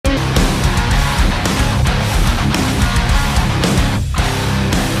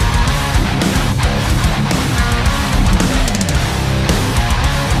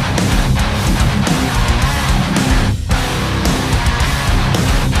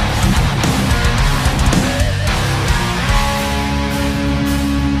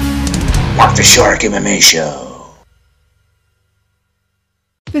Mark the Shark MMA Show.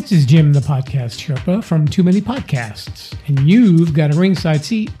 This is Jim, the podcast Sherpa from Too Many Podcasts, and you've got a ringside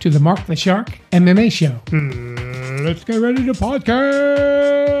seat to the Mark the Shark MMA Show. Let's get ready to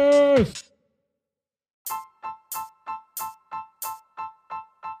podcast!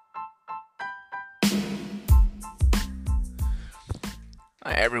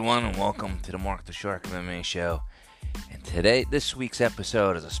 Hi everyone, and welcome to the Mark the Shark MMA Show. And this week's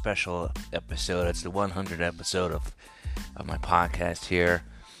episode is a special episode. It's the 100th episode of my podcast here.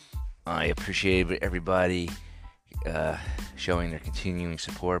 I appreciate everybody showing their continuing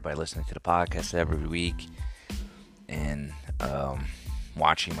support by listening to the podcast every week and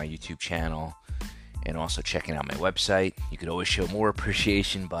watching my YouTube channel and also checking out my website. You could always show more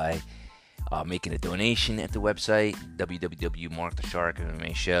appreciation by making a donation at the website,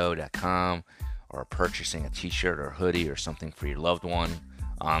 www.markthesharkmmashow.com, or purchasing a t-shirt or hoodie or something for your loved one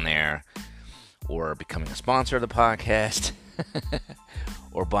on there, or becoming a sponsor of the podcast,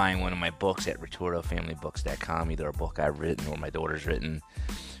 or buying one of my books at retortofamilybooks.com, either a book I've written or my daughter's written.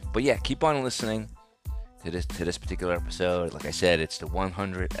 But yeah, keep on listening to this particular episode. Like I said, it's the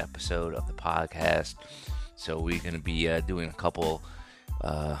 100th episode of the podcast, so we're going to be doing a couple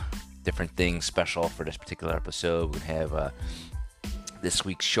different things special for this particular episode. We have this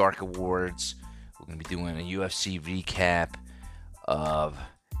week's Shark Awards. We're going to be doing a UFC recap of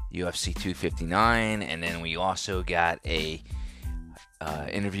UFC 259, and then we also got a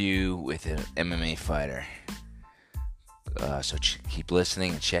interview with an MMA fighter. So keep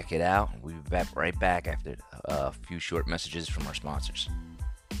listening and check it out. We'll be right back after a few short messages from our sponsors.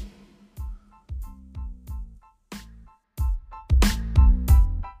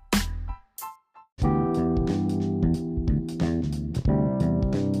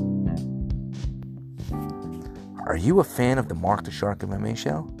 Are you a fan of the Mark the Shark MMA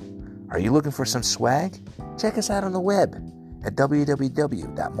Show? Are you looking for some swag? Check us out on the web at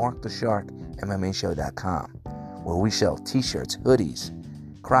www.markthesharkmmashow.com, where we sell t-shirts, hoodies,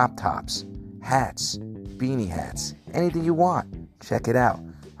 crop tops, hats, beanie hats, anything you want. Check it out.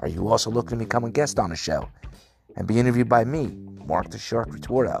 Are you also looking to become a guest on the show and be interviewed by me, Mark the Shark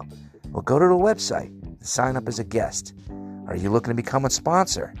Retorto? Well, go to the website and sign up as a guest. Are you looking to become a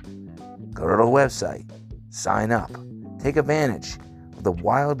sponsor? Go to the website. Sign up. Take advantage of the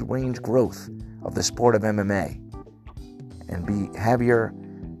wild range growth of the sport of MMA and have your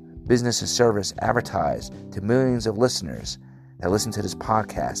business and service advertised to millions of listeners that listen to this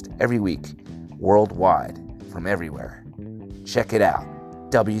podcast every week worldwide from everywhere. Check it out.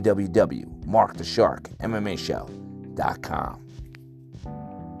 www.markthesharkmmashow.com.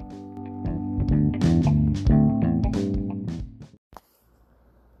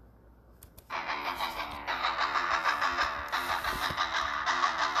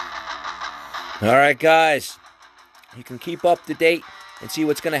 All right, guys, you can keep up to date and see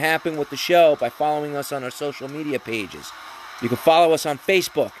what's going to happen with the show by following us on our social media pages. You can follow us on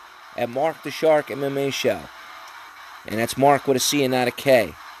Facebook at Mark the Shark MMA Show, and that's Mark with a C and not a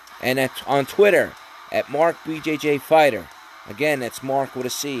K. And that's on Twitter at Mark BJJ Fighter. Again, that's Mark with a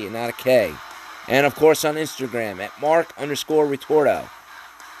C and not a K. And, of course, on Instagram at Mark_Retorto.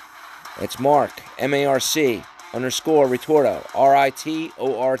 It's Mark, MARC _Retorto,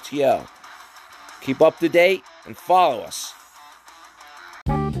 RITORTO. Keep up to date and follow us.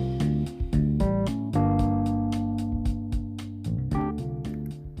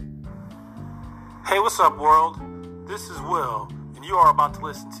 Hey, what's up, world? This is Will, and you are about to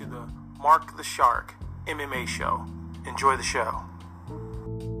listen to the Mark the Shark MMA Show. Enjoy the show.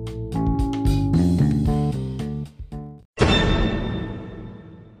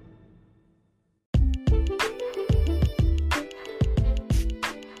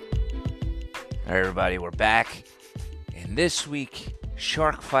 All right, everybody, we're back. And this week,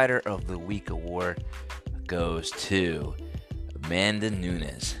 Shark Fighter of the Week award goes to Amanda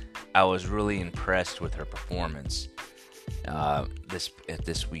Nunes. I was really impressed with her performance at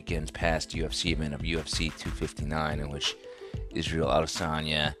this weekend's past UFC event of UFC 259, in which Israel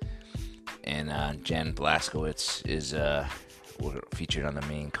Adesanya and Jan Blachowicz were featured on the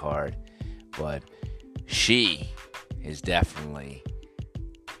main card. But she is definitely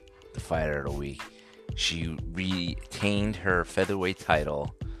the fighter of the week. She retained her featherweight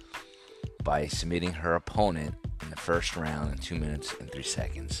title by submitting her opponent in the first round in 2 minutes and 3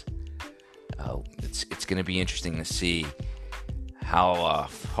 seconds. It's going to be interesting to see how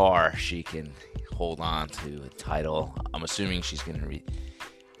far she can hold on to the title. I'm assuming she's going to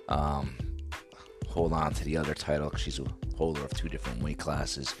hold on to the other title because she's a holder of two different weight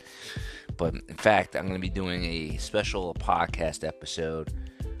classes. But in fact, I'm going to be doing a special podcast episode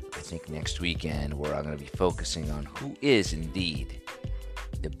I think next weekend, where I'm going to be focusing on who is indeed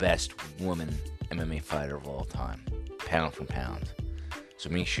the best woman MMA fighter of all time, pound for pound.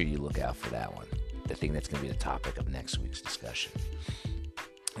 So make sure you look out for that one. I think that's going to be the topic of next week's discussion.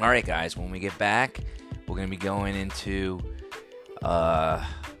 All right, guys, when we get back, we're going to be going into a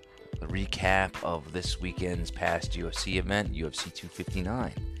recap of this weekend's past UFC event, UFC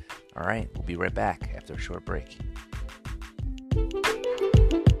 259. All right, we'll be right back after a short break.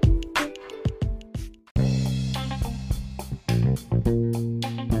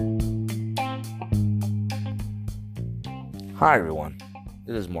 Hi, everyone.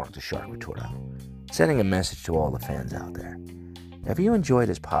 This is Mark the Shark Retorto, sending a message to all the fans out there. If you enjoy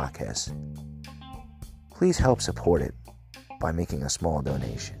this podcast, please help support it by making a small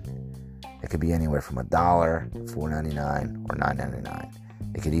donation. It could be anywhere from $1, $4.99, or $9.99.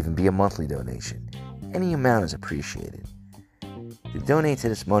 It could even be a monthly donation. Any amount is appreciated. To donate to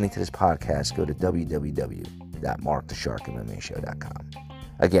this money to this podcast, go to www.markthesharkmmashow.com.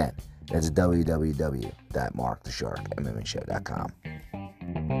 Again, that's www.markthesharkmmashow.com.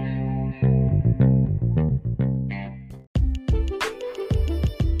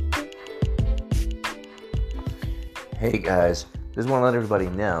 Hey guys, just want to let everybody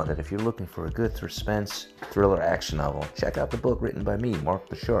know that if you're looking for a good suspense, thriller, action novel, check out the book written by me, Mark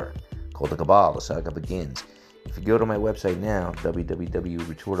the Shark, called The Cabal, The Saga Begins. If you go to my website now,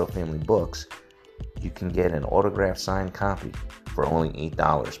 www.retortofamilybooks, you can get an autographed signed copy for only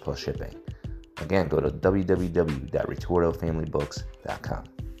 $8 plus shipping. Again, go to www.retortofamilybooks.com.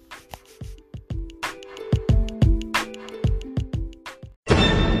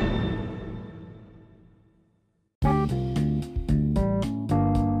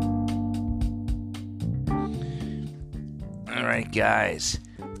 All right, guys,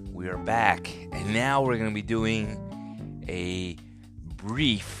 we are back, and now we're going to be doing a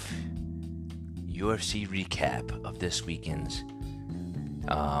brief UFC recap of this weekend's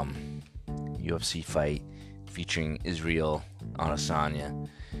UFC fight featuring Israel Adesanya.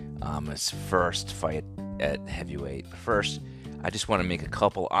 His first fight at heavyweight. But first, I just want to make a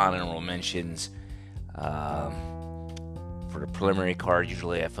couple honorable mentions for the preliminary card.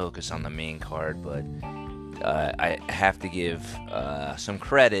 Usually I focus on the main card, but I have to give some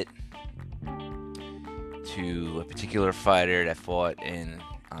credit to a particular fighter that fought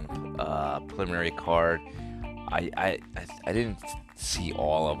on a preliminary card. I didn't see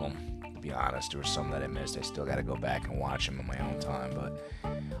all of them, to be honest. There were some that I missed. I still got to go back and watch them on my own time, but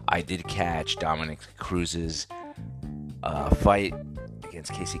I did catch Dominic Cruz's fight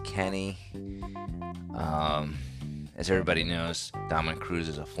against Casey Kenny. As everybody knows, Dominic Cruz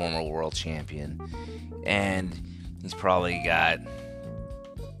is a former world champion, and he's probably got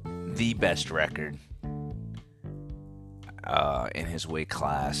the best record in his weight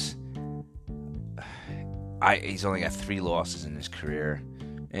class. He's only got 3 losses in his career,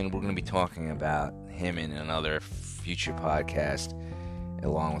 and we're going to be talking about him in another future podcast,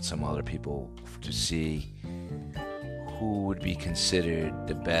 along with some other people, to see who would be considered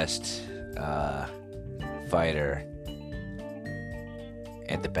the best fighter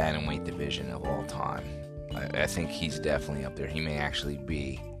at the bantamweight division of all time. I think he's definitely up there. He may actually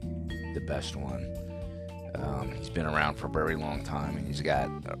be the best one. He's been around for a very long time, and he's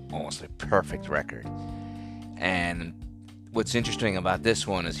got almost a perfect record. And what's interesting about this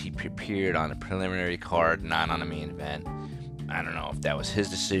one is he appeared on a preliminary card, not on a main event. I don't know if that was his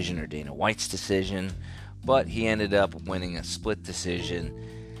decision or Dana White's decision, but he ended up winning a split decision.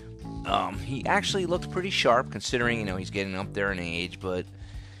 He actually looked pretty sharp, considering he's getting up there in age, but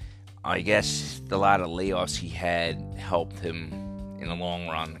I guess a lot of layoffs he had helped him in the long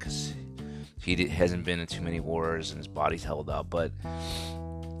run, because he hasn't been in too many wars and his body's held up. But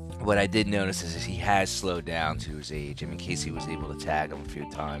what I did notice is he has slowed down to his age. I mean, Casey was able to tag him a few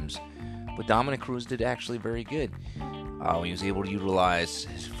times, but Dominic Cruz did actually very good. He was able to utilize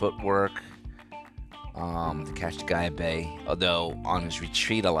his footwork to catch the guy at bay, although on his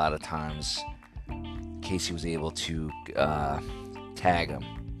retreat a lot of times Casey was able to tag him.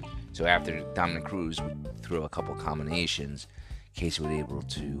 So after Dominic Cruz would throw a couple combinations, Casey was able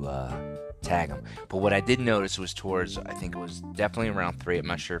to tag him. But what I did notice was towards, I think it was definitely in round 3, I'm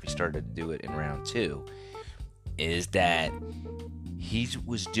not sure if he started to do it in round 2, is that he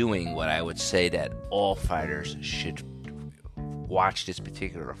was doing what I would say that all fighters should watch this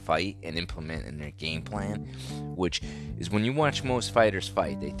particular fight and implement in their game plan, which is when you watch most fighters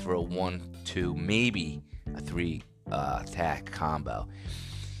fight, they throw 1, 2, maybe a 3 attack combo.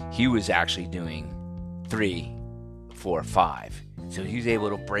 He was actually doing 3, 4, 5. So he was able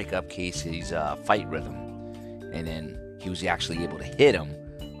to break up Casey's fight rhythm, and then he was actually able to hit him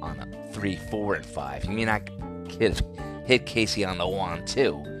on a 3, 4, and 5. He may not hit Casey on the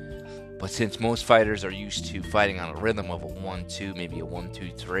 1-2, but since most fighters are used to fighting on a rhythm of a 1-2, maybe a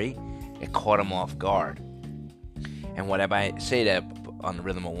 1-2-3, it caught him off guard. And what I might say that on the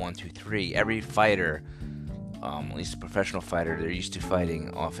rhythm of 1-2-3, every fighter, at least a professional fighter, they're used to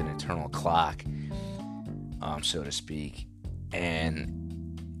fighting off an internal clock, so to speak,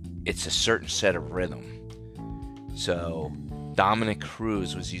 and it's a certain set of rhythm. So Dominic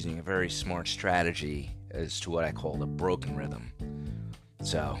Cruz was using a very smart strategy as to what I call the broken rhythm.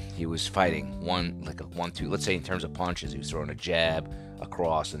 So he was fighting like a 1-2. Let's say in terms of punches, he was throwing a jab, a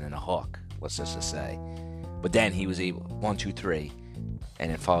cross, and then a hook. Let's just say. But then he was able 1-2-3, and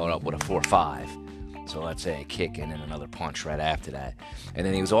then followed up with a 4-5. So let's say a kick and then another punch right after that. And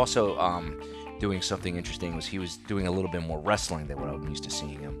then he was also doing something interesting. Was he was doing a little bit more wrestling than what I'm used to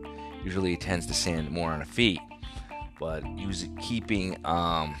seeing him. Usually he tends to stand more on the feet, but he was keeping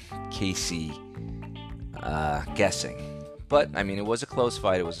Casey guessing. But, I mean, it was a close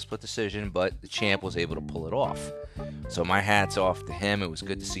fight. It was a split decision, but the champ was able to pull it off. So my hat's off to him. It was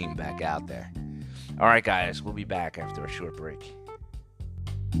good to see him back out there. All right, guys, we'll be back after a short break.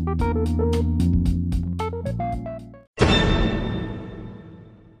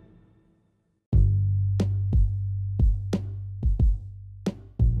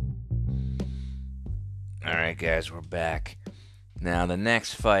 All right, guys, we're back. Now, the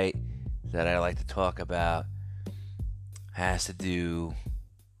next fight that I like to talk about has to do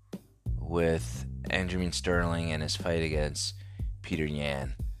with Aljamain Sterling and his fight against Peter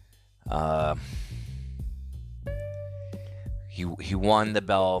Yan. He won the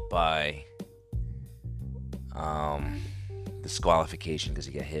belt by disqualification because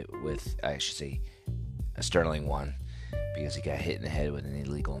he got hit with, I should say, Sterling won because he got hit in the head with an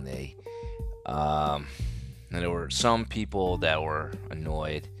illegal knee. And there were some people that were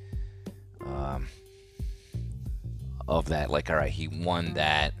annoyed of that, like, all right, he won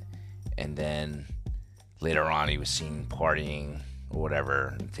that, and then later on he was seen partying or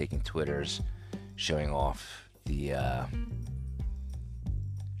whatever, taking Twitters, showing off the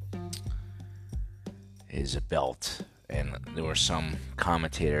his belt. And there were some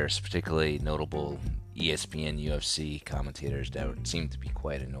commentators, particularly notable ESPN UFC commentators, that seemed to be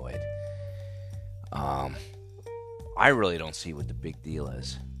quite annoyed. I really don't see what the big deal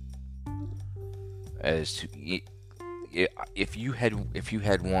is. As to if you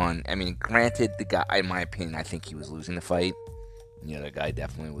had won, I mean, granted, the guy, in my opinion, I think he was losing the fight. You know, the guy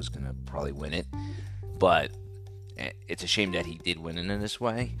definitely was gonna probably win it, but it's a shame that he did win it in this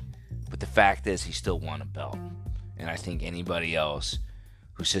way. But the fact is, he still won a belt, and I think anybody else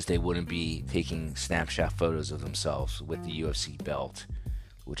who says they wouldn't be taking snapshot photos of themselves with the UFC belt,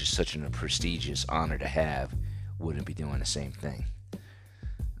 which is such a prestigious honor to have, wouldn't be doing the same thing.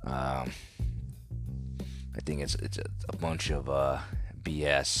 I think it's a bunch of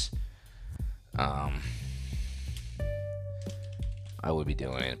BS. I would be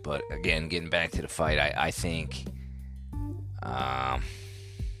doing it, but again, getting back to the fight, I think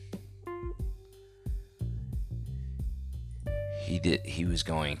he was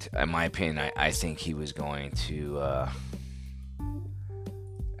going to, in my opinion, I think he was going to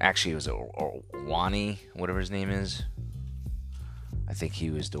actually, it was Wani, whatever his name is. I think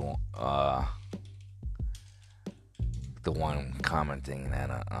he was the one commenting that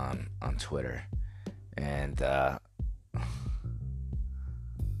on Twitter, and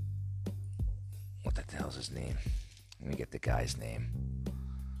what the hell's his name? Let me get the guy's name.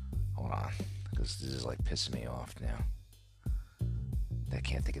 Hold on, because this is like pissing me off now. I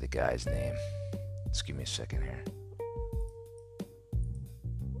can't think of the guy's name. Just give me a second here.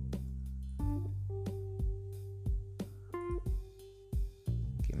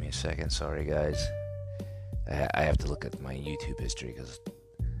 Give me a second. Sorry, guys. I have to look at my YouTube history because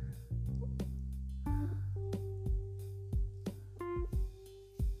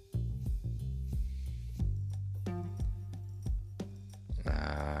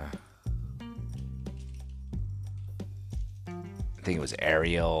I think it was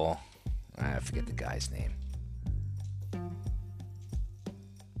Ariel. I forget the guy's name.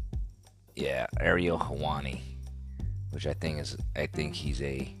 Yeah, Ariel Helwani, which I think he's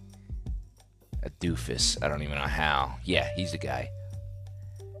a doofus. I don't even know how. Yeah, he's the guy.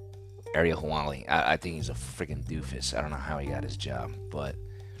 Ariel Helwani. I think he's a freaking doofus. I don't know how he got his job, but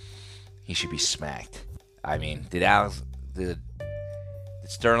he should be smacked. I mean, did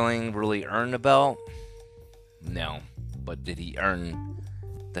Sterling really earn the belt? No. But did he earn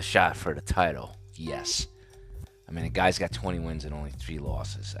the shot for the title? Yes. I mean, the guy's got 20 wins and only 3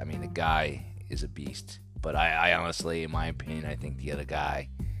 losses. I mean, the guy is a beast. But I honestly, in my opinion, I think the other guy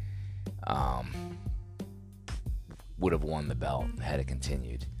would have won the belt had it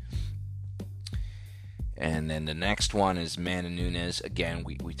continued. And then the next one is Amanda Nunes. Again,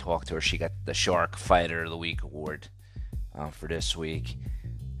 we talked to her. She got the Shark Fighter of the Week award for this week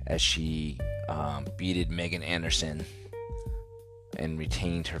as she beated Megan Anderson and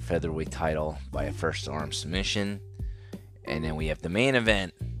retained her featherweight title by a first arm submission. And then we have the main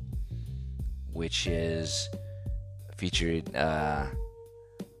event, which is featured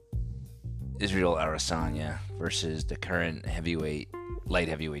Israel Adesanya versus the current light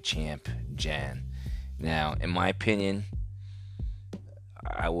heavyweight champ, Jan. Now, in my opinion,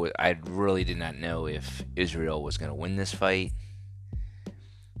 I really did not know if Israel was going to win this fight.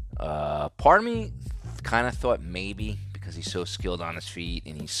 Part of me kind of thought maybe, because he's so skilled on his feet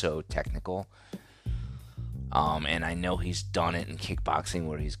and he's so technical. And I know he's done it in kickboxing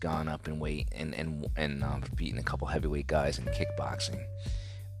where he's gone up in weight and beaten a couple heavyweight guys in kickboxing.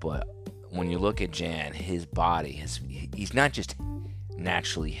 But when you look at Jan, his body, he's not just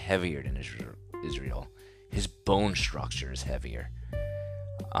naturally heavier than Israel. His bone structure is heavier.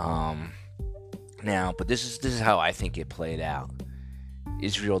 Now, but this is how I think it played out.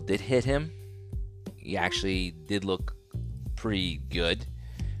 Israel did hit him. He actually did look pretty good.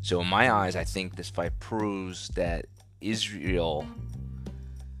 So in my eyes, I think this fight proves that Israel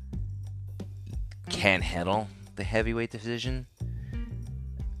can handle the heavyweight division.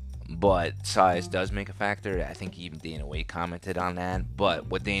 But size does make a factor. I think even Dana White commented on that. But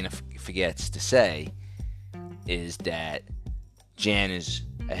what Dana forgets to say is that Jan is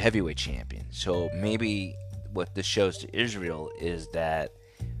a heavyweight champion. So maybe what this shows to Israel is that,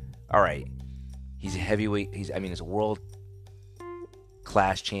 all right, he's a heavyweight. He's a world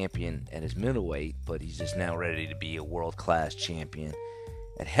class champion at his middleweight, but he's just now ready to be a world class champion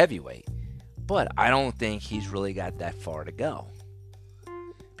at heavyweight. But I don't think he's really got that far to go,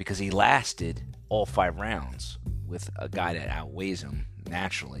 because he lasted all 5 rounds with a guy that outweighs him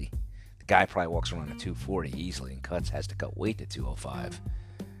naturally. The guy probably walks around at 240 easily and has to cut weight to 205.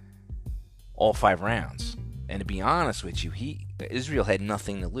 All 5 rounds. And to be honest with you, Israel had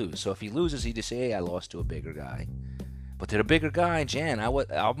nothing to lose. So if he loses, he just say, hey, I lost to a bigger guy. But to the bigger guy, Jan,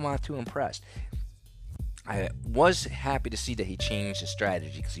 I'm not too impressed. I was happy to see that he changed his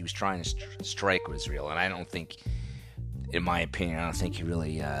strategy, because he was trying to strike Israel. And I don't think, in my opinion, I don't think he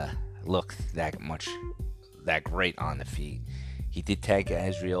really looked that great on the feet. He did tag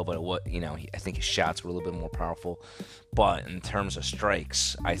Israel, but I think his shots were a little bit more powerful. But in terms of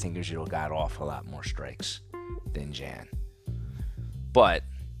strikes, I think Israel got off a lot more strikes than Jan. But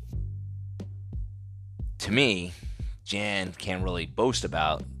to me, Jan can't really boast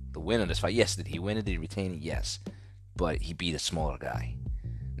about the win of this fight. Yes, did he win it? Did he retain it? Yes. But he beat a smaller guy.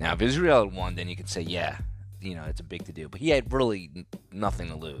 Now, if Israel had won, then you could say, yeah, it's a big to-do. But he had really nothing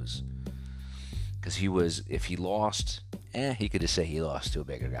to lose. Because if he lost, he could just say he lost to a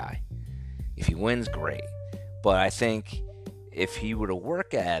bigger guy. If he wins, great. But I think if he were to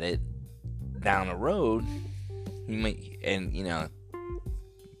work at it down the road, he might, and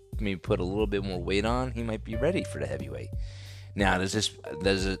maybe put a little bit more weight on, he might be ready for the heavyweight. Now,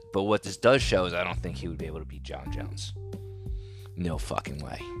 but what this does show is I don't think he would be able to beat Jon Jones. No fucking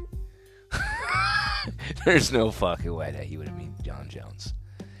way. There's no fucking way that he would have beat Jon Jones.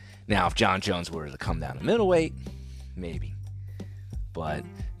 Now, if Jon Jones were to come down to middleweight, maybe. But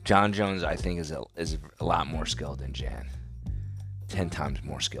Jon Jones, I think, is a lot more skilled than Jan. 10 times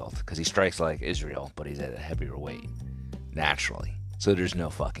more skilled. Because he strikes like Israel, but he's at a heavier weight. Naturally. So there's no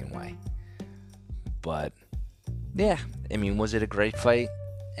fucking way. But, yeah. Was it a great fight?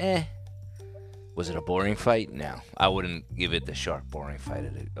 Was it a boring fight? No. I wouldn't give it the sharp boring fight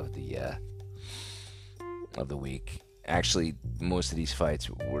of the week. Actually, most of these fights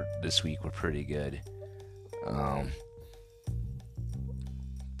this week were pretty good.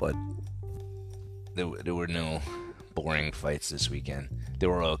 But there were no boring fights this weekend. There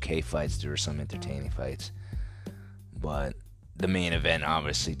were okay fights. There were some entertaining fights. But the main event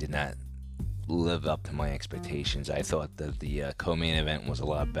obviously did not live up to my expectations. I thought that the co-main event was a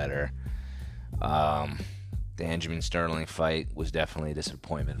lot better. The Benjamin Sterling fight was definitely a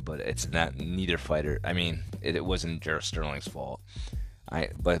disappointment, but it's not neither fighter. It wasn't Jared Sterling's fault.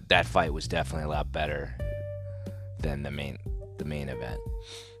 But that fight was definitely a lot better than the main event.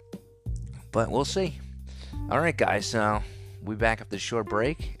 But we'll see. All right, guys. So we'll be back after the short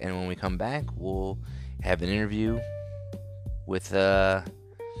break, and when we come back, we'll have an interview with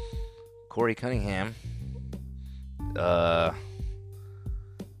Corey Cunningham. A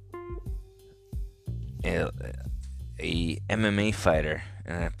MMA fighter,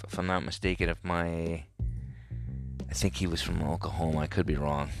 and if I'm not mistaken, I think he was from Oklahoma. I could be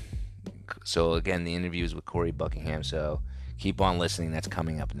wrong. book. So again, the interview is with Corey Buckingham. So keep on listening. That's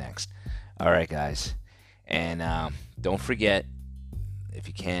coming up next. All right, guys. And don't forget, if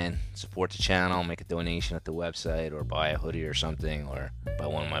you can, support the channel, make a donation at the website, or buy a hoodie or something, or buy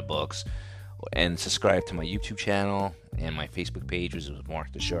one of my books. And subscribe to my YouTube channel and my Facebook page, which is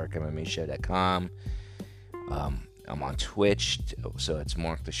MarkTheShark.com. I'm on Twitch, so it's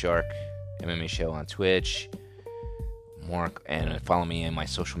Mark the Shark MMA Show on Twitch. And follow me in my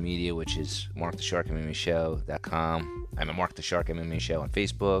social media, which is MarkTheSharkMMAShow.com. I'm a Mark the Shark MMA Show on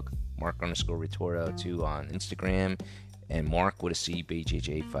Facebook, Mark_Ritorto2 on Instagram, and Mark with a C,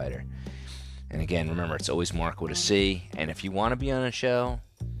 BJJ Fighter. And again, remember, it's always Mark with a C. And if you want to be on a show,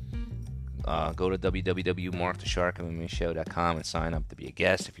 go to www.markthesharkmmashow.com and sign up to be a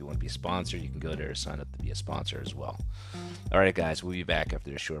guest. If you want to be a sponsor, you can go there and sign up to be a sponsor as well. All right, guys, we'll be back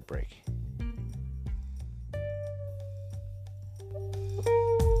after a short break.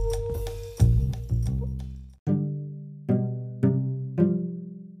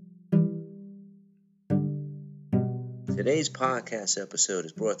 Today's podcast episode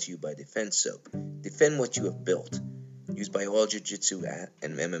is brought to you by Defend Soap. Defend what you have built. Used by all jiu-jitsu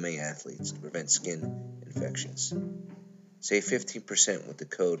and MMA athletes to prevent skin infections. Save 15% with the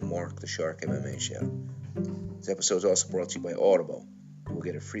code MarkTheSharkMMA Show. This episode is also brought to you by Audible. You will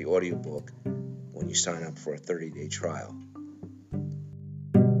get a free audiobook when you sign up for a 30-day trial.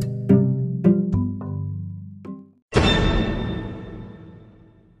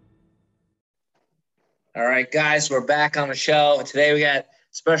 All right, guys, we're back on the show. Today we got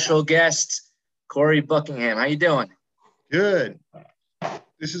special guest Corey Buckingham. How you doing? Good.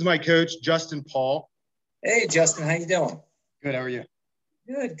 This is my coach, Justin Paul. Hey, Justin, how you doing? Good. How are you?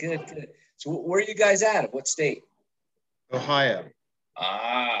 Good. So where are you guys at? What state? Ohio.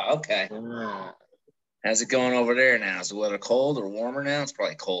 Ah, okay. How's it going over there now? Is the weather cold or warmer now? It's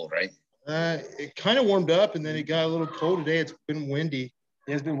probably cold, right? It kind of warmed up, and then it got a little cold today. It's been windy.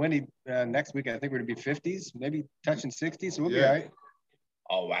 Yeah, it's been windy. Next week, I think we're going to be 50s, maybe touching 60s, so we'll be all right.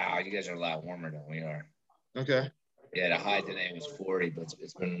 Oh, wow. You guys are a lot warmer than we are. Okay. Yeah, the high today was 40, but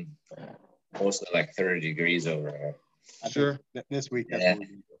it's been mostly like 30 degrees over there. Sure. This week. Yeah.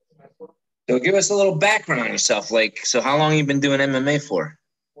 So give us a little background on yourself. So how long have you been doing MMA for?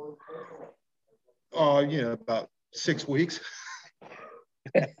 About 6 weeks.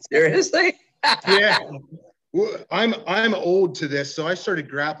 Seriously? Yeah. Well, I'm old to this, so I started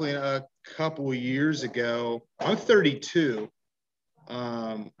grappling a couple of years ago. I'm 32.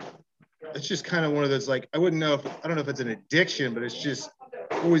 It's just kind of one of those, like, I don't know if it's an addiction, but it's just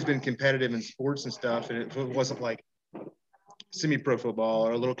always been competitive in sports and stuff. And if it wasn't like semi-pro football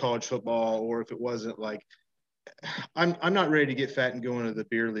or a little college football, or if it wasn't like, I'm not ready to get fat and go into the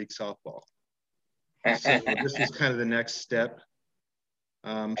beer league softball. So this was kind of the next step.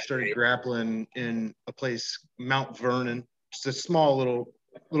 Started grappling in a place, Mount Vernon, just a small little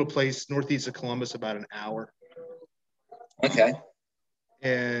place northeast of Columbus, about an hour. Okay.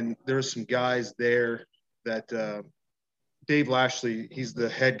 And there were some guys there that Dave Lashley, he's the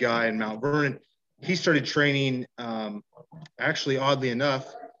head guy in Mount Vernon. He started training, actually, oddly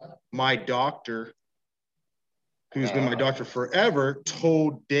enough, my doctor, who's been my doctor forever,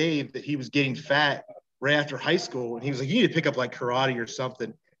 told Dave that he was getting fat right after high school. And he was like, you need to pick up like karate or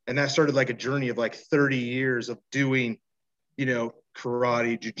something. And that started like a journey of like 30 years of doing,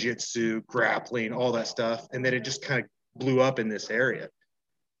 karate, jiu-jitsu, grappling, all that stuff. And then it just kind of blew up in this area.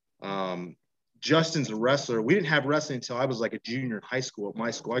 Justin's a wrestler. We didn't have wrestling until I was like a junior in high school at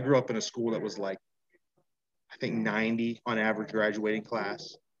my school. I grew up in a school that was like, I think 90 on average graduating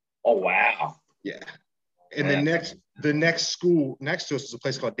class. Oh, wow. Yeah. And the next school next to us is a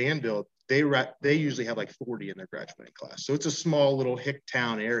place called Danville. They usually have like 40 in their graduating class. So it's a small little hick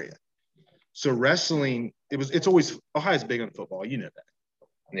town area. So wrestling, Ohio's big on football. You know that.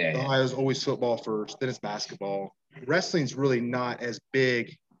 Yeah. Ohio's always football first, then it's basketball. Wrestling's really not as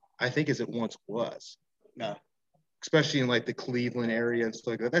big, I think, as it once was. No. Especially in like the Cleveland area and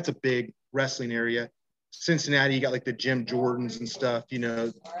stuff like that. That's a big wrestling area. Cincinnati, you got like the Jim Jordans and stuff,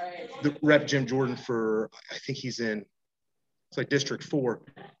 the rep Jim Jordan for, I think it's like District 4.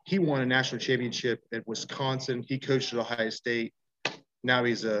 He won a national championship at Wisconsin. He coached at Ohio State. Now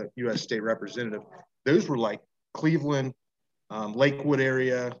he's a U.S. state representative. Those were like Cleveland, Lakewood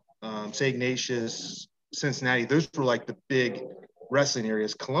area, St. Ignatius, Cincinnati. Those were like the big wrestling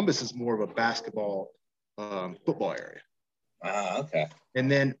areas. Columbus is more of a basketball, football area. Okay. And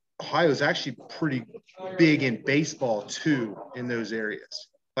then Ohio is actually pretty big in baseball too in those areas.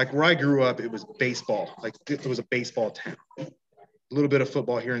 Like where I grew up, it was baseball. Like it was a baseball town. A little bit of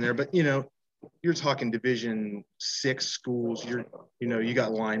football here and there, but you're talking Division VI schools. You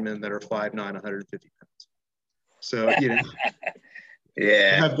got linemen that are 5'9", 150 pounds. So, you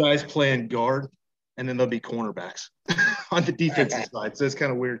Yeah. have guys playing guard, and then there'll be cornerbacks on the defensive side. So it's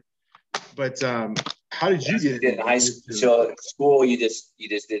kind of weird. But how did you get in high school? So in school, you just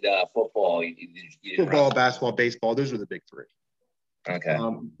did football. You did football, basketball, baseball. Those were the big three. Okay.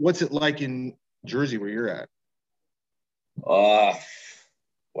 What's it like in Jersey where you're at? Wow.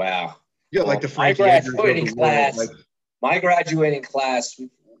 Yeah, like the Frankie Edgars graduating of the world, class. My graduating class,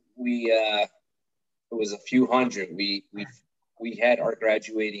 we it was a few hundred. We had our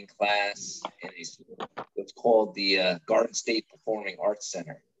graduating class in what's called the Garden State Performing Arts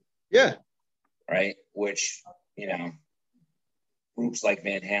Center. Yeah. Right, which groups like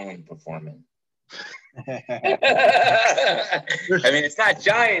Van Halen performing. I mean, it's not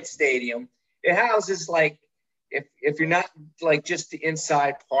Giant Stadium. It houses like if you're not like just the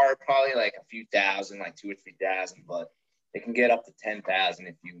inside part, probably like a few thousand, like 2,000 or 3,000, but it can get up to 10,000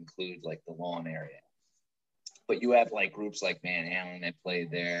 if you include like the lawn area. But you have like groups like Van Halen that played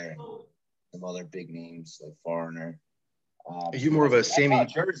there, and some other big names like Foreigner. Are you more of a Sammy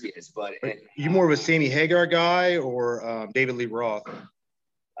Jersey is, but are you more of a Sammy Hagar guy or David Lee Roth?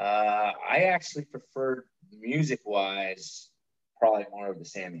 I actually preferred music-wise, probably more of the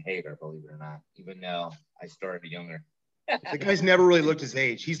Sammy Hagar, believe it or not, even though I started younger. The guy's never really looked his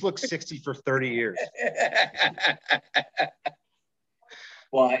age. He's looked 60 for 30 years.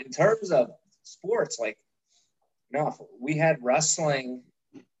 Well, in terms of sports, like, we had wrestling.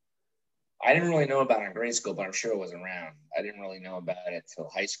 I didn't really know about it in grade school, but I'm sure it was around. I didn't really know about it till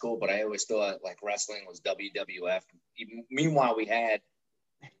high school, but I always thought like wrestling was WWF. Meanwhile, we had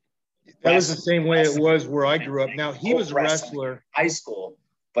that was the same way it was where I grew up. Now he was a wrestler high school,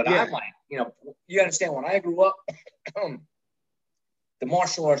 but yeah. I'm like, you understand when I grew up, the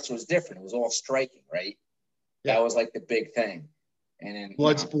martial arts was different. It was all striking, right? Yeah. That was like the big thing. And then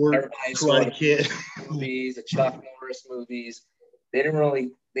Bloodsport, Karate Kid, movies, the Chuck Norris movies. They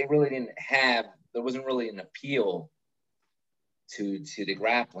really didn't have. There wasn't really an appeal to the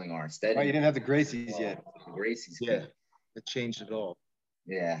grappling arts. You didn't have the Gracies yet. The Gracies, yeah, it changed it all.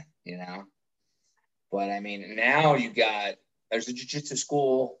 Yeah, But I mean, now there's a jiu-jitsu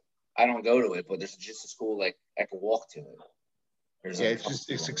school. I don't go to it, but there's a jiu-jitsu school like I could walk to it.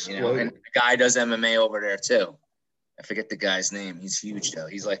 It's exploding. And the guy does MMA over there too. I forget the guy's name. He's huge though.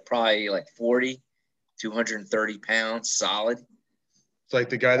 He's like probably like 40, 230 pounds, solid. It's like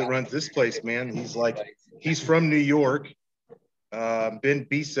the guy that runs this place, man. He's from New York. Ben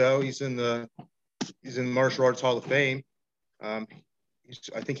Biso. He's in the Martial Arts Hall of Fame. I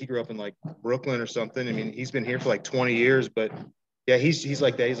think he grew up in like Brooklyn or something. I mean, he's been here for like 20 years, but yeah, he's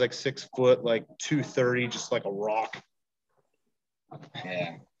like that. He's like 6 foot, like 230, just like a rock.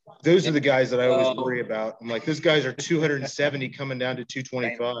 Yeah. Those are the guys that I always worry about. I'm like, those guys are 270 coming down to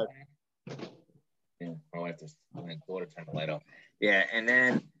 225. Yeah, my daughter turned the light off. Yeah, and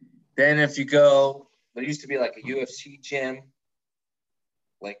then if you go, there used to be like a UFC gym,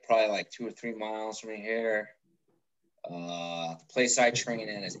 like probably like 2 or 3 miles from here. The place I train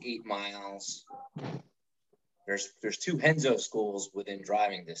in is 8 miles. There's 2 Henzo schools within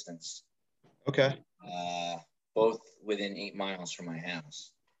driving distance. Okay. Both within 8 miles from my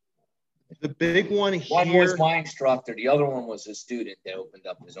house. The big one here. One was my instructor. The other one was a student that opened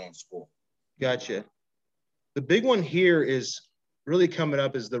up his own school. Gotcha. The big one here is really coming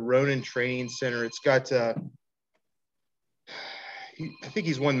up is the Ronin Training Center. It's got, I think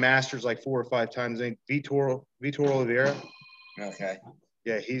he's won Masters like 4 or 5 times. I think Vitor Oliveira. Okay.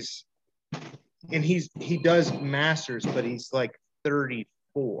 Yeah, he does Masters, but he's like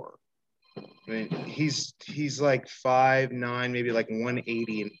 34. I mean, he's like 5'9", maybe like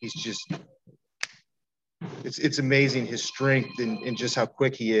 180, and he's just it's amazing his strength and just how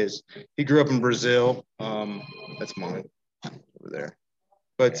quick he is. He grew up in Brazil. That's mine over there.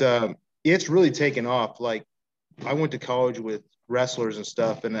 But it's really taken off. Like I went to college with wrestlers and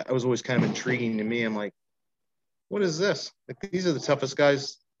stuff, and that was always kind of intriguing to me. I'm like, what is this? Like these are the toughest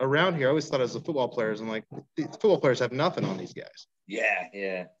guys around here. I always thought it was the football players. I'm like, these football players have nothing on these guys.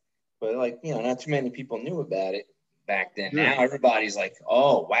 Yeah. But like, not too many people knew about it back then. Yeah. Now everybody's like,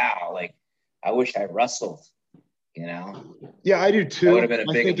 oh wow, like I wish I wrestled, Yeah, I do too. That would have been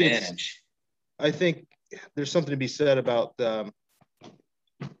a big advantage. I think there's something to be said about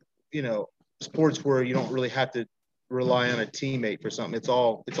sports where you don't really have to rely on a teammate for something. It's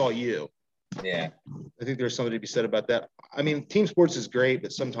all you. Yeah. I think there's something to be said about that. I mean, team sports is great,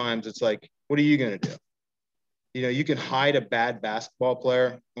 but sometimes it's like, what are you going to do? You can hide a bad basketball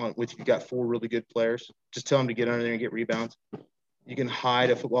player with you've got 4 really good players. Just tell them to get under there and get rebounds. You can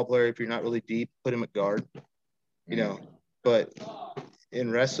hide a football player if you're not really deep, put him at guard, you know. But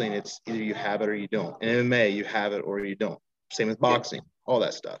in wrestling, it's either you have it or you don't. In MMA, you have it or you don't. Same with boxing, all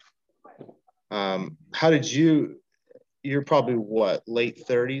that stuff. How did you're probably what, late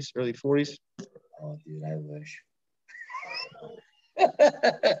 30s, early 40s? Oh, dude, I wish.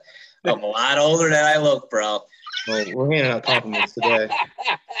 I'm a lot older than I look, bro. Well, we're handing out compliments today.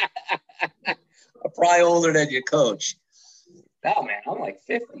 I'm probably older than your coach. No, man, I'm like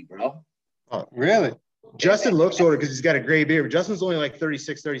 50, bro. Oh, Really? Justin looks older because he's got a gray beard, but Justin's only like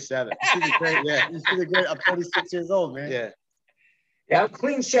 36, 37. You see the great, yeah. You see the great. I'm 36 years old, man. Yeah. Yeah, I'm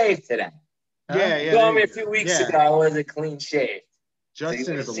clean shaved today. Yeah, You yeah. told me a few weeks ago I wasn't clean shaved.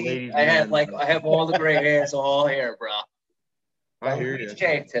 Justin is a ladies' I man. I have all the gray hairs, all hair, bro. I hear clean you.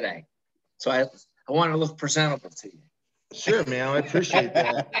 shaved today. So I want to look presentable to you. Sure, man. I appreciate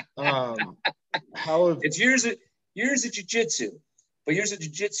that. It's years of jiu-jitsu. But years of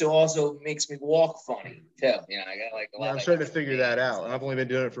jiu-jitsu also makes me walk funny, too. You know, I got like a lot. I'm starting to figure that out, and I've only been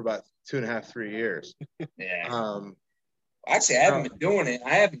doing it for about 2.5, 3 years. Yeah. Actually, I haven't been doing it.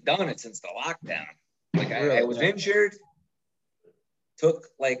 I haven't done it since the lockdown. Like I was injured, took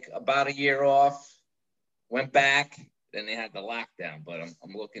like about a year off, went back, then they had the lockdown. But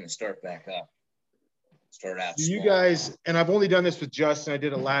I'm looking to start back up. Start out. You guys, and I've only done this with Justin. I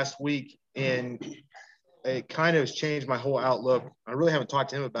did it last week, and it kind of has changed my whole outlook. I really haven't talked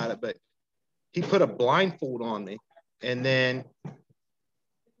to him about it, but he put a blindfold on me and then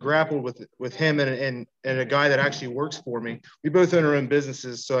grappled with him and a guy that actually works for me. We both own our own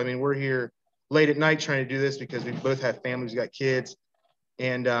businesses. So, I mean, we're here late at night trying to do this because we both have families, we got kids.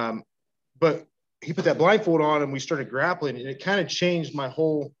 And, but he put that blindfold on and we started grappling, and it kind of changed my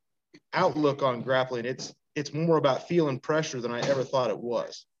whole outlook on grappling. It's more about feeling pressure than I ever thought it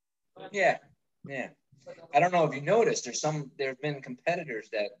was. Yeah. Yeah. I don't know if you noticed, there have been competitors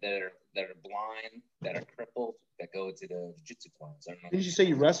that are blind, that are crippled, that go to the jiu-jitsu class. I don't know. Did you say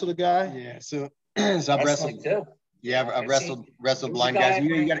you wrestled a guy? Yeah. So I've wrestled too. Yeah, I've wrestled blind guys.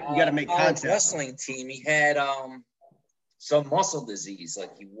 You got to make contact. Wrestling team. He had some muscle disease.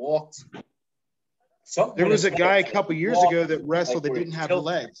 Like he walked. There was a guy a couple years ago that wrestled that didn't have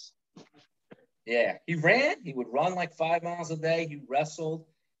legs. Yeah, he ran. He would run like 5 miles a day. He wrestled.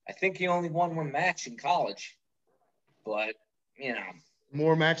 I think he only won one match in college, but you know,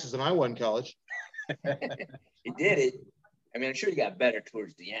 more matches than I won in college. He did it. I mean, I'm sure he got better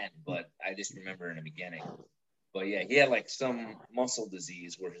towards the end, but I just remember in the beginning. But yeah, he had like some muscle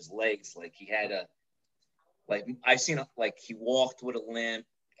disease where his legs, like he had I've seen like he walked with a limp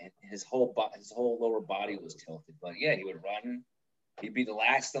and his whole lower body was tilted. But yeah, he would run. He'd be the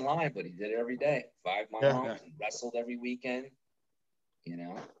last in line, but he did it every day, 5 miles, and wrestled every weekend. You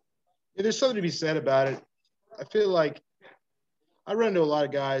know, yeah, there's something to be said about it. I feel like I run into a lot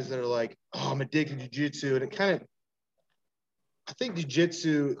of guys that are like, "Oh, I'm addicted to jiu-jitsu," and I think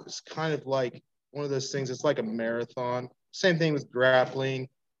jiu-jitsu is kind of like one of those things. It's like a marathon. Same thing with grappling.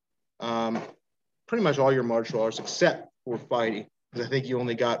 Pretty much all your martial arts except for fighting, because I think you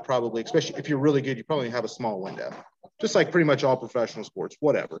only got probably, especially if you're really good, you probably have a small window. Just like pretty much all professional sports,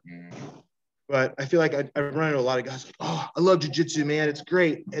 whatever. But I feel like I run into a lot of guys like, "Oh, I love jiu-jitsu, man. It's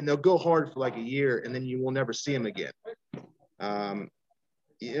great." And they'll go hard for like a year, and then you will never see them again.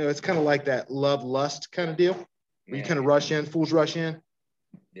 You know, it's kind of like that love-lust kind of deal, where you kind of rush in, fools rush in.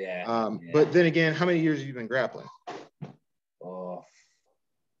 Yeah. But then again, how many years have you been grappling? Oh,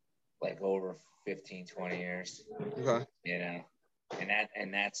 like over 15, 20 years. Okay. You know,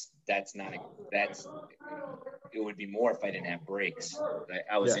 it would be more if I didn't have breaks.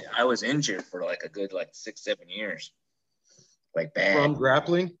 I was injured for like a good 6-7 years, like bad. From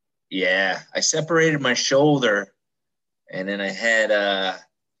grappling? Yeah, I separated my shoulder, and then I had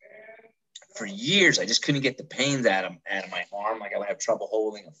for years I just couldn't get the pains out of my arm. Like I would have trouble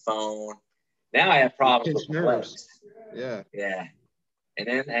holding a phone. Now I have problems with my legs. Yeah. Yeah, and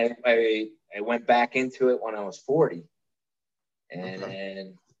then I went back into it when I was 40. And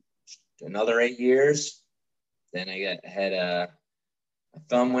then another 8 years, then I had my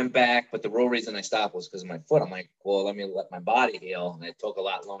thumb went back, but the real reason I stopped was because of my foot. I'm like, well, let my body heal. And it took a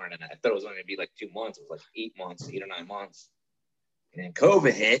lot longer than I thought it was only going to be like 2 months. It was like 8 or 9 months. And then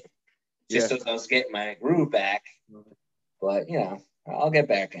COVID hit, just as I was getting my groove back. But, you know, I'll get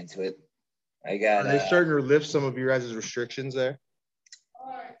back into it. Are they starting to lift some of your guys' restrictions there?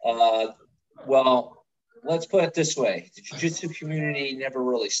 Well, let's put it this way. The jiu-jitsu community never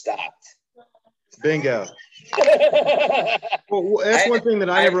really stopped. Bingo. Well, that's one thing that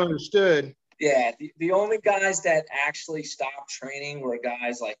I never understood. Yeah, the only guys that actually stopped training were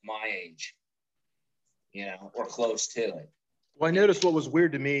guys like my age, you know, or close to it. Well, I noticed what was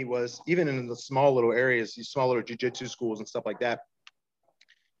weird to me was even in the small little areas, these small little jiu-jitsu schools and stuff like that,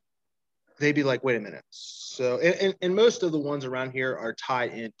 they'd be like, wait a minute. So, and most of the ones around here are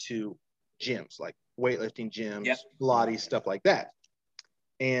tied into gyms, like weightlifting gyms, Yep. Pilates, stuff like that.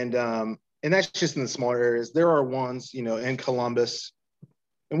 And that's just in the smaller areas. There are ones, you know, in Columbus,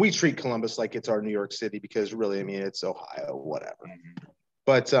 and we treat Columbus like it's our New York City because really, I mean, it's Ohio, whatever.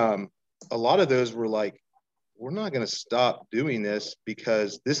 But a lot of those were like, we're not going to stop doing this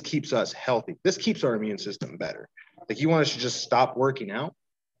because this keeps us healthy. This keeps our immune system better. Like, you want us to just stop working out?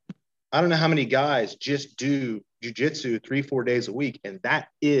 I don't know how many guys just do jiu-jitsu 3-4 days a week, and that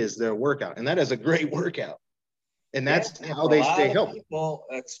is their workout. And that is a great workout. And that's how they stay healthy. People,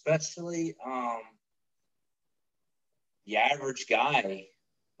 especially the average guy,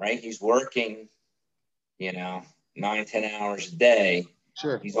 right? He's working, 9-10 hours a day.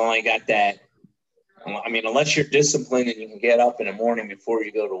 Sure. He's only got that. I mean, unless you're disciplined and you can get up in the morning before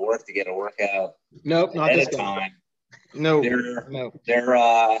you go to work to get a workout. Nope, not this time. No.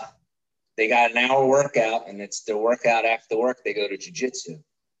 They got an hour workout, and it's their workout after work. They go to jiu-jitsu.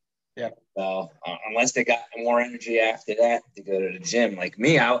 Yeah. So unless they got more energy after that, to go to the gym. Like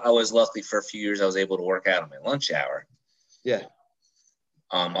me, I was lucky for a few years. I was able to work out on my lunch hour. Yeah.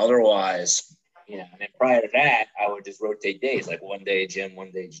 Otherwise, and then prior to that, I would just rotate days, like one day gym, one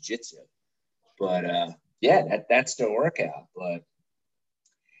day jiu-jitsu. But that's their workout. But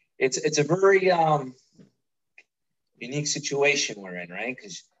it's a very unique situation we're in, right?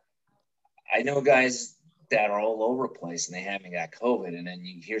 Because I know guys that are all over the place and they haven't got COVID, and then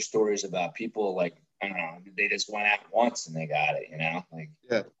you hear stories about people like, I don't know, they just went out once and they got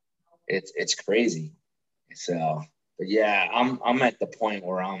it, it's crazy. So, but yeah, I'm at the point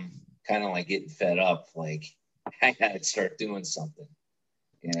where I'm kind of like getting fed up. Like, I gotta start doing something.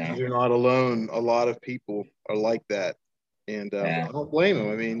 You're not alone. A lot of people are like that. And I don't blame them.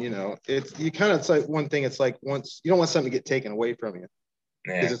 I mean, it's like one thing. It's like once you don't want something to get taken away from you,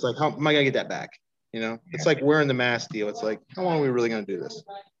 because it's like, how am I going to get that back? It's like wearing the mask deal. It's like, how long are we really going to do this?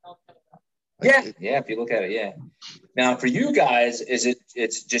 If you look at it, yeah. Now, for you guys,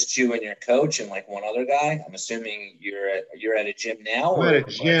 it's just you and your coach and like one other guy? I'm assuming you're at a gym now? I'm at a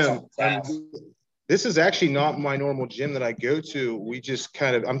gym. This is actually not my normal gym that I go to. We just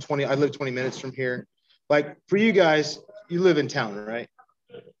I live 20 minutes from here. Like, for you guys, you live in town, right?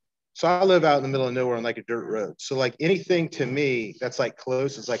 So I live out in the middle of nowhere on like a dirt road. So like anything to me that's like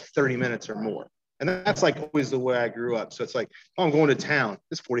close is like 30 minutes or more. And that's like always the way I grew up. So it's like, oh, I'm going to town.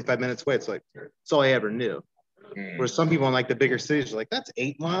 It's 45 minutes away. It's like, that's all I ever knew. Whereas some people in like the bigger cities are like, that's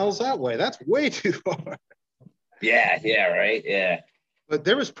 8 miles that way. That's way too far. Yeah, right. Yeah. But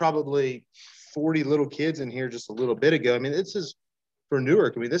there was probably 40 little kids in here just a little bit ago. I mean, this is for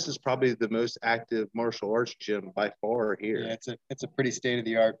Newark. I mean, this is probably the most active martial arts gym by far here. Yeah, it's a pretty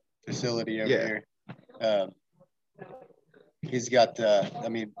state-of-the-art facility over here. He's got,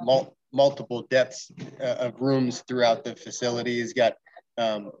 multiple depths of rooms throughout the facility. He's got,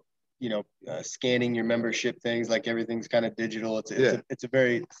 scanning your membership things, like everything's kind of digital. It's a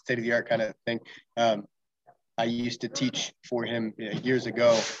very state-of-the-art kind of thing. I used to teach for him years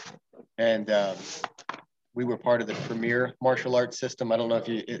ago, and we were part of the Premier Martial Arts system. I don't know if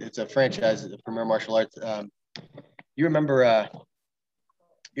it's a franchise, the Premier Martial Arts. You remember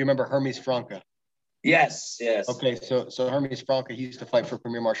Hermes Franca? Yes. Okay, so Hermes Franca, he used to fight for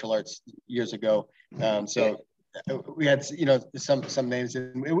Premier Martial Arts years ago. We had some names,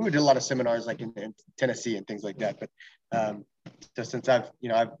 and we did a lot of seminars like in Tennessee and things like that. But so since I've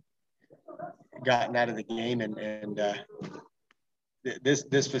gotten out of the game, and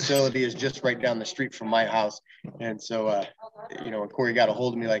this facility is just right down the street from my house, and so when Corey got a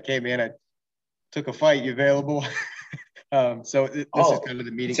hold of me, like, hey man, I took a fight, you available? So this is kind of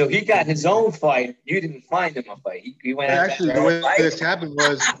the meeting. So he got his own fight. You didn't find him a fight. He went actually, the way this happened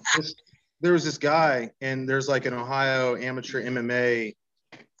was there was this guy, and there's like an Ohio amateur MMA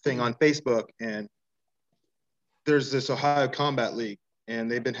thing on Facebook, and there's this Ohio Combat League,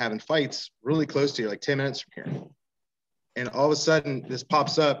 and they've been having fights really close to here, like 10 minutes from here. And all of a sudden, this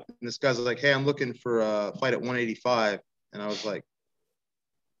pops up, and this guy's like, hey, I'm looking for a fight at 185. And I was like,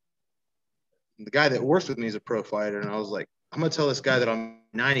 the guy that works with me is a pro fighter. And I was like, I'm going to tell this guy that I'm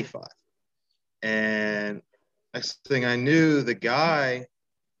 95. And next thing I knew, the guy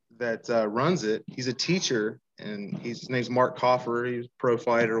that runs it, he's a teacher, and his name's Mark Coffer. He's a pro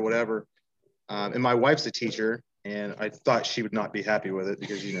fighter or whatever. And my wife's a teacher, and I thought she would not be happy with it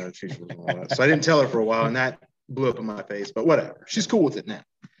because, teachers and all that. So I didn't tell her for a while, and that blew up in my face, but whatever. She's cool with it now.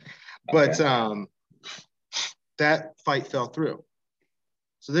 But that fight fell through.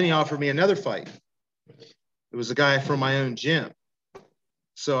 So then he offered me another fight. It was a guy from my own gym.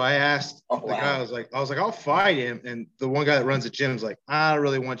 So I asked the guy, I was like, I'll fight him. And the one guy that runs the gym is like, I don't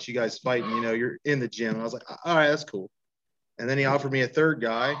really want you guys fighting. You know, you're in the gym. And I was like, all right, that's cool. And then he offered me a third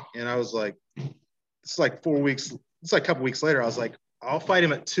guy. And I was like, it's like 4 weeks. It's like a couple weeks later. I was like, I'll fight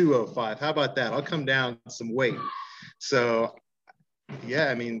him at 205. How about that? I'll come down some weight. So, yeah,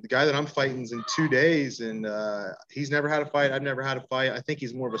 I mean, the guy that I'm fighting is in 2 days. And he's never had a fight. I've never had a fight. I think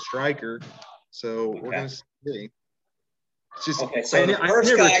he's more of a striker. So we're going to see. It's just, okay, so the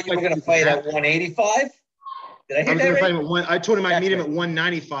first guy you were going to fight at 185? Did I hear that right? I told him I'd meet him at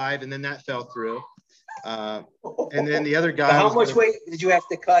 195, and then that fell through. And then the other guy. So how much weight did you have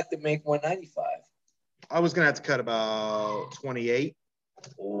to cut to make 195? I was going to have to cut about 28.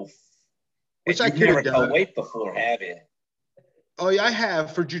 Oof. Which I could have done. Never cut weight before, have you? Oh, yeah, I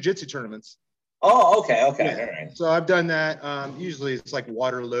have for jiu-jitsu tournaments. Oh, okay. Yeah. All right. So I've done that. Usually it's like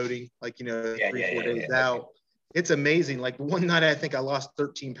water loading, like, 3-4 days out. It's amazing. Like one night, I think I lost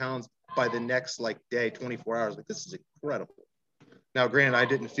 13 pounds by the next day, 24 hours. Like, this is incredible. Now, granted, I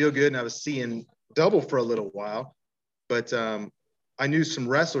didn't feel good and I was seeing double for a little while, but I knew some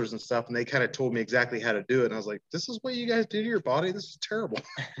wrestlers and stuff, and they kind of told me exactly how to do it. And I was like, this is what you guys do to your body? This is terrible.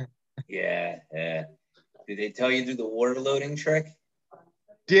 Yeah. Did they tell you to do the water loading trick?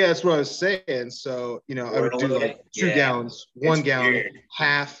 Yeah, that's what I was saying. So, I would do like 2 gallons, 1 gallon, weird.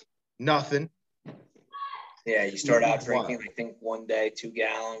 Half, nothing. Yeah, you start out drinking, I think, 1 day, 2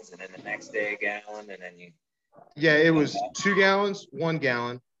 gallons, and then the next day a gallon, and then you. Yeah, it was 2 gallons, 1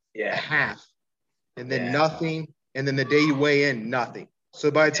 gallon, half, and then nothing, and then the day you weigh in, nothing. So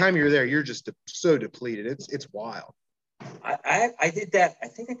by the time you're there, you're just so depleted. It's wild. I did that. I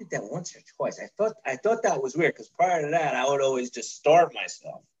think I did that once or twice. I thought that was weird because prior to that, I would always just starve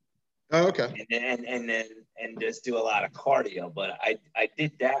myself. Oh, okay. And just do a lot of cardio. But I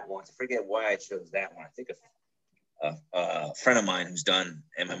did that once. I forget why I chose that one. I think a friend of mine who's done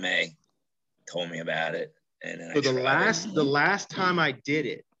MMA told me about it. And so the last time I did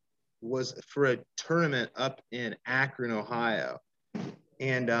it was for a tournament up in Akron, Ohio,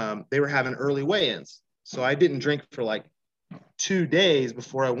 and they were having early weigh-ins. So I didn't drink for like 2 days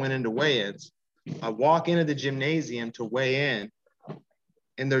before I went into weigh-ins. I walk into the gymnasium to weigh in,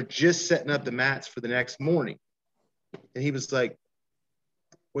 and they're just setting up the mats for the next morning. And he was like,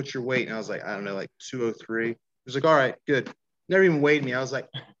 what's your weight? And I was like, I don't know, like 203. He was like, all right, good. Never even weighed me. I was like,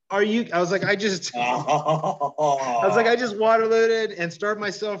 I just water loaded and starved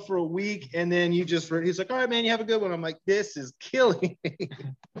myself for a week. And then he's like, all right, man, you have a good one. I'm like, this is killing me.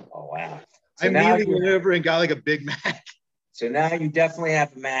 Oh, wow. So I immediately went over and got like a Big Mac. So now you definitely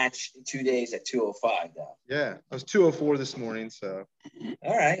have a match in 2 days at 205, though. Yeah, I was 204 this morning, so.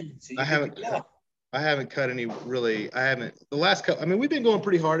 All right. So I haven't cut any really. The last cut. I mean, we've been going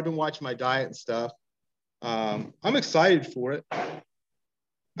pretty hard. I've been watching my diet and stuff. I'm excited for it.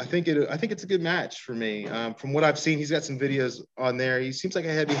 I think it's a good match for me. From what I've seen, he's got some videos on there. He seems like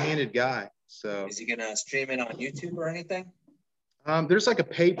a heavy-handed guy. So. Is he gonna stream it on YouTube or anything? There's like a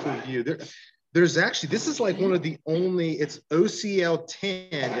pay-per-view. There's actually, this is like one of the only, it's OCL 10.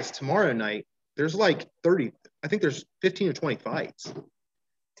 It's tomorrow night. There's like 30, I think there's 15 or 20 fights.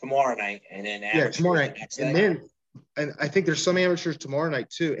 Tomorrow night. And then tomorrow night. And I think there's some amateurs tomorrow night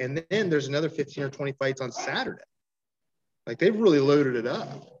too. And then there's another 15 or 20 fights on Saturday. Like they've really loaded it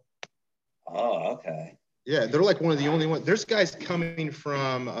up. Oh, okay. Yeah, they're like one of the only ones. There's guys coming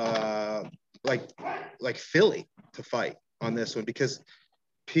from like Philly to fight on this one because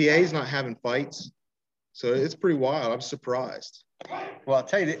PA's not having fights, so it's pretty wild. I'm surprised. Well, I'll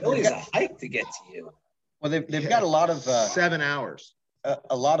tell you, Philly's a hike to get to you. Well, they've got a lot of 7 hours,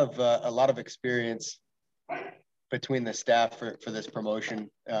 a lot of experience between the staff for this promotion.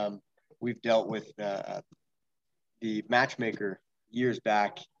 We've dealt with the matchmaker years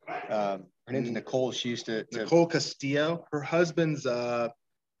back. Her name's Nicole. She used to Nicole Castillo. Her husband's what's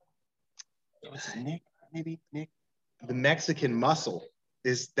his Nick? Maybe Nick. The Mexican Muscle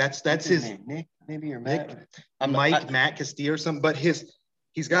that's his name. Nick, maybe, or Matt. Matt Castillo or something. But he's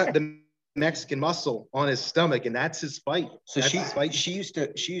got the Mexican Muscle on his stomach, and that's his fight. So she used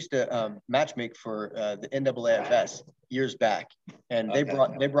to matchmake for the NAAFS years back, and they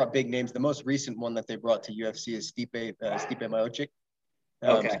brought big names. The most recent one that they brought to UFC is Stipe Miocic.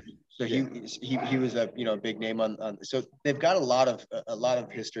 So he was a big name on. So they've got a lot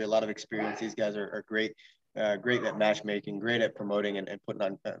of history, a lot of experience. These guys are great. Great at matchmaking, great at promoting and putting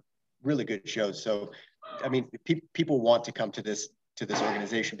on really good shows. So, I mean, people want to come to this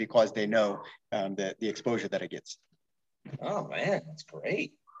organization because they know the exposure that it gets. Oh man, that's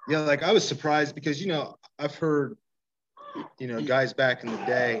great. Yeah, like I was surprised because I've heard guys back in the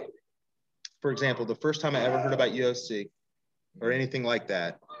day for example, the first time I ever heard about UFC or anything like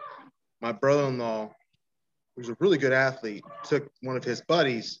that, my brother-in-law, who's a really good athlete, took one of his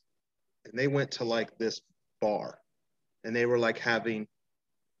buddies and they went to like this bar and they were like having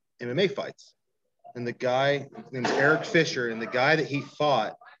MMA fights. And the guy, his name's Eric Fisher, and the guy that he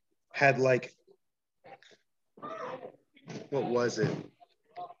fought had like, what was it?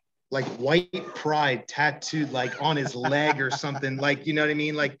 Like white pride tattooed like on his leg or something, like, you know what I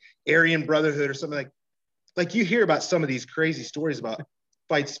mean? Like Aryan Brotherhood or something like you hear about some of these crazy stories about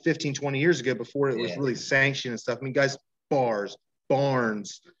fights 15, 20 years ago before it was really sanctioned and stuff. I mean, guys, bars,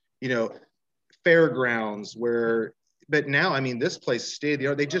 barns, you know, fairgrounds but now, I mean, this place, state of the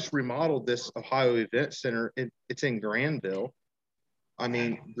art, they just remodeled this Ohio Event Center. It's in Granville. I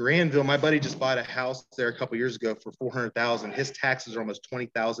mean, Granville, my buddy just bought a house there a couple years ago for $400,000. His taxes are almost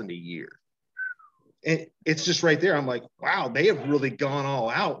 $20,000 a year. And it's just right there. I'm like, wow, they have really gone all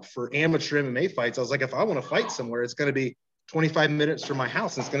out for amateur MMA fights. I was like, if I want to fight somewhere, it's going to be 25 minutes from my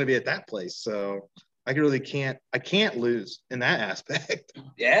house. And it's going to be at that place. So I can't lose in that aspect.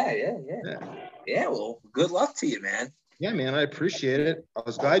 Yeah. Well, good luck to you, man. Yeah, man, I appreciate it. I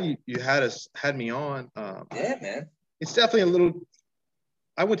was glad you had me on. Yeah, man. It's definitely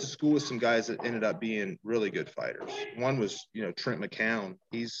I went to school with some guys that ended up being really good fighters. One was, you know, Trent McCown.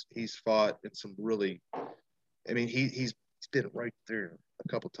 He's fought in some really, I mean, he's been right there a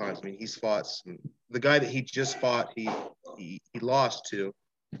couple times. I mean, he's fought the guy that he just fought, he lost to.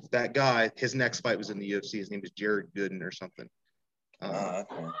 That guy, his next fight was in the UFC. His name is Jared Gooden or something.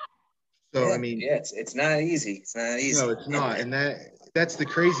 Okay. So, yeah, I mean, it's not easy. It's not easy. No, it's not. And that's the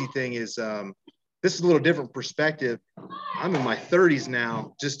crazy thing is, this is a little different perspective. I'm in my 30s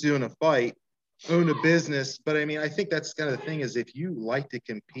now, just doing a fight, own a business. But I mean, I think that's kind of the thing is if you like to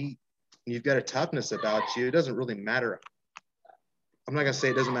compete and you've got a toughness about you, it doesn't really matter. I'm not going to say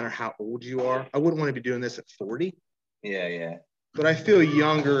it doesn't matter how old you are. I wouldn't want to be doing this at 40. Yeah. But I feel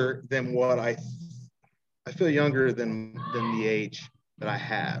younger than I feel younger than the age that I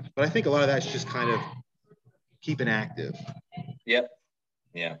have. But I think a lot of that's just kind of keeping active. Yep.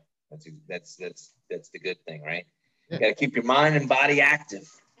 Yeah. That's the good thing, right? You got to keep your mind and body active.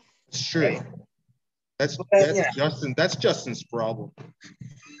 It's true. Right? That's Justin's problem.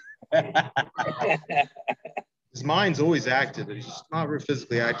 His mind's always active, but he's just not very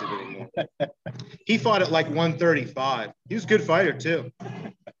physically active anymore. He fought at like 135. He was a good fighter too.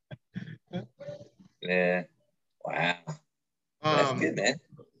 Yeah. Wow. That's good, man.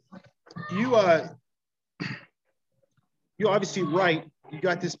 You obviously write. You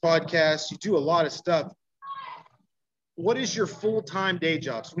got this podcast. You do a lot of stuff. What is your full-time day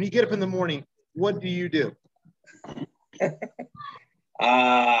job? So when you get up in the morning, what do you do?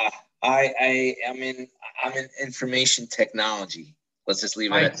 I'm in information technology. Let's just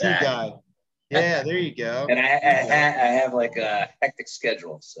leave it at that. Guy. Yeah, there you go. And I have like a hectic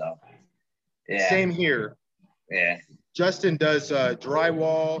schedule, so yeah. Same here. Yeah. Justin does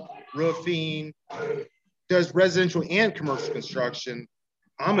drywall, roofing, does residential and commercial construction.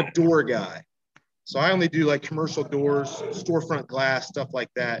 I'm a door guy, so I only do like commercial doors, storefront glass, stuff like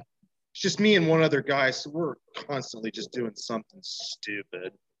that. It's just me and one other guy, so we're constantly just doing something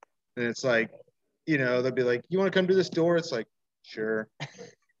stupid. And it's like, you know, they'll be like, "You want to come do this door?" It's like, sure.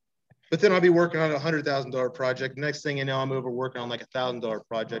 But then I'll be working on a $100,000 project. Next thing you know, I'm over working on like $1,000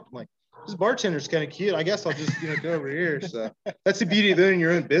 project. I'm like, this bartender's kind of cute. I guess I'll just, you know, go over here. So that's the beauty of owning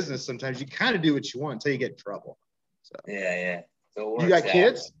your own business. Sometimes you kind of do what you want until you get in trouble. So yeah. So you got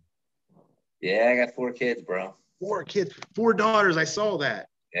kids? Yeah, I got 4 kids, bro. 4 kids, 4 daughters. I saw that.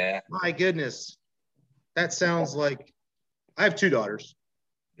 Yeah. My goodness. That sounds like I have 2 daughters.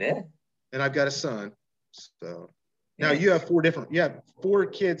 Yeah. And I've got a son. So now you have 4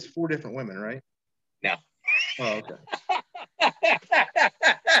 kids, 4 different women, right? No. Oh, okay.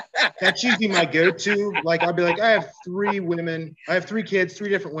 That's usually my go-to. Like I'll be like, I have 3 women. I have 3 kids, 3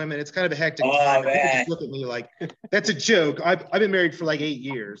 different women. It's kind of a hectic time. People just look at me like that's a joke. I've been married for like 8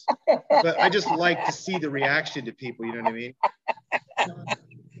 years, but I just like to see the reaction to people. You know what I mean?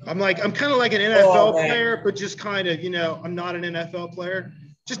 I'm kind of like an NFL player, but just kind of, you know, I'm not an NFL player,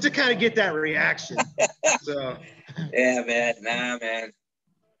 just to kind of get that reaction. So. Yeah, man. Nah, man.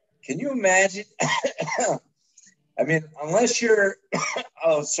 Can you imagine? I mean, unless you're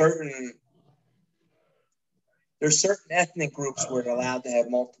there's certain ethnic groups where they're allowed to have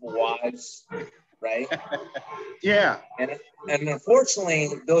multiple wives, right? Yeah. And unfortunately,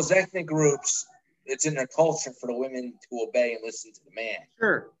 those ethnic groups, it's in their culture for the women to obey and listen to the man.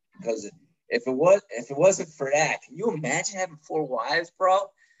 Sure. Because if it wasn't for that, can you imagine having 4 wives,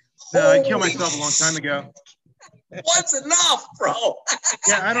 bro? No, I killed myself a long time ago. Once enough, bro.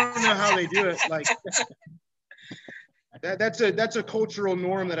 Yeah, I don't know how they do it. Like that's a cultural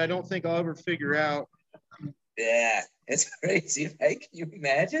norm that I don't think I'll ever figure out. Yeah, it's crazy, right? Can you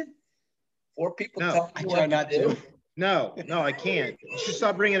imagine? 4 people No, telling I you try what not to do? to. No, I can't. You should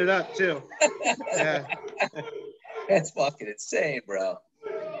stop bringing it up too. Yeah. That's fucking insane, bro.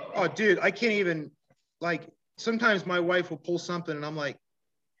 Oh, dude, I can't even. Like sometimes my wife will pull something, and I'm like,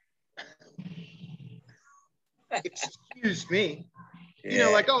 "Excuse me." Yeah. You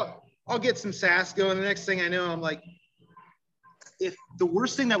know, like I'll get some sass going. The next thing I know, I'm like, if the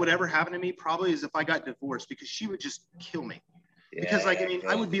worst thing that would ever happen to me probably is if I got divorced, because she would just kill me. Because like, I mean,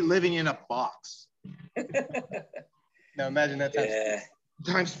 I would be living in a box. Now imagine that times Yeah.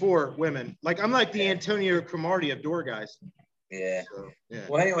 Times 4 women. Like I'm like the Antonio Cromartie of door guys. Yeah. So, yeah.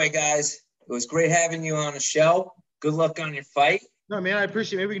 Well, anyway, guys, it was great having you on the show. Good luck on your fight. No, man, I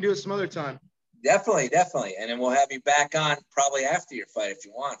appreciate it. Maybe we can do it some other time. Definitely. And then we'll have you back on probably after your fight if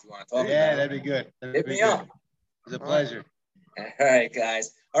you want to talk about it. Yeah, that'd be good. Hit me up. It's a pleasure. All right,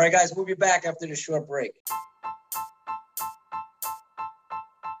 guys. All right, guys, we'll be back after this short break.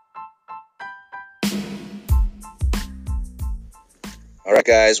 All right,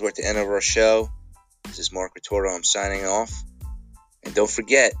 guys, we're at the end of our show. This is Mark Ritordo. I'm signing off. And don't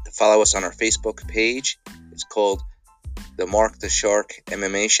forget to follow us on our Facebook page. It's called the Mark the Shark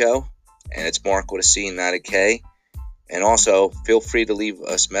MMA Show. And it's Mark with a C, not a K. And also, feel free to leave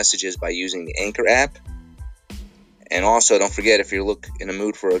us messages by using the Anchor app. And also, don't forget, if you look in the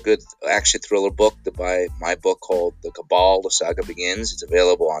mood for a good action thriller book, to buy my book called The Cabal, The Saga Begins. It's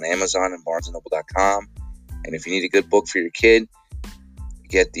available on Amazon and BarnesandNoble.com. And if you need a good book for your kid,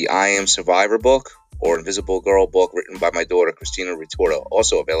 get the I Am Survivor book or Invisible Girl book written by my daughter, Christina Ritordo,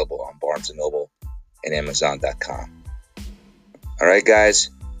 also available on Barnes & Noble and Amazon.com. All right, guys,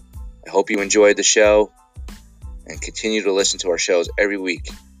 I hope you enjoyed the show and continue to listen to our shows every week.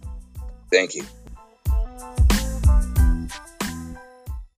 Thank you.